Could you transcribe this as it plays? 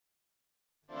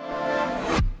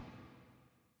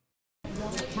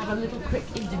a little quick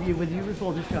interview with you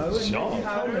before the show.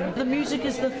 Sure. The music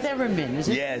is the theremin, is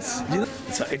it? Yes. You know,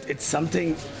 so it's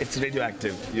something, it's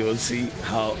radioactive. You will see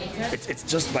how, it's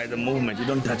just by the movement, you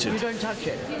don't touch it. You don't touch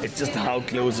it. It's just how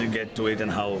close you get to it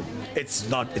and how, it's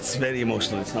very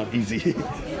emotional, it's not easy.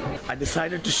 I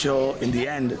decided to show, in the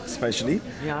end especially,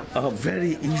 a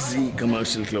very easy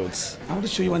commercial clothes. I want to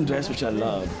show you one dress which I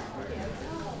love.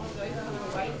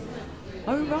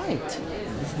 Oh, right.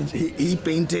 He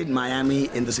painted Miami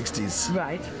in the 60s.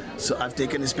 Right. So I've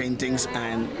taken his paintings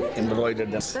and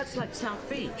embroidered them. That's like South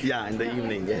Beach. Yeah, in the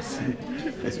evening, yes.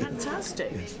 That's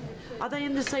fantastic. Are they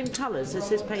in the same colours as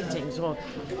his paintings? Or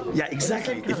yeah,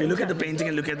 exactly. If you look at the painting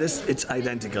and look at this, it's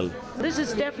identical. This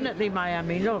is definitely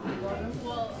Miami, look.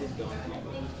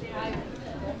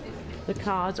 The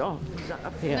cards, oh, is that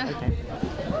up here? Okay.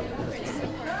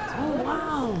 Oh,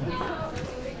 wow.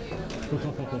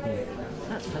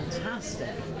 That's fantastic.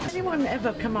 Has anyone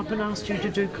ever come up and asked you to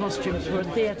do costumes for a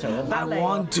theatre or ballet? I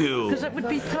want to. Because that would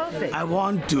be perfect. I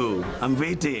want to. I'm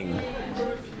waiting.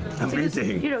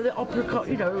 You know, the opera,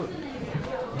 you know,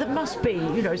 there must be,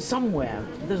 you know, somewhere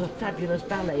there's a fabulous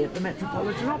ballet at the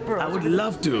Metropolitan Opera. I would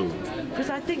love to. Because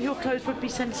I think your clothes would be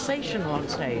sensational on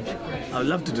stage. I would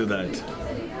love to do that.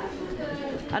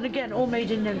 And again, all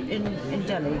made in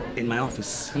Delhi. In my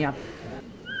office. Yeah.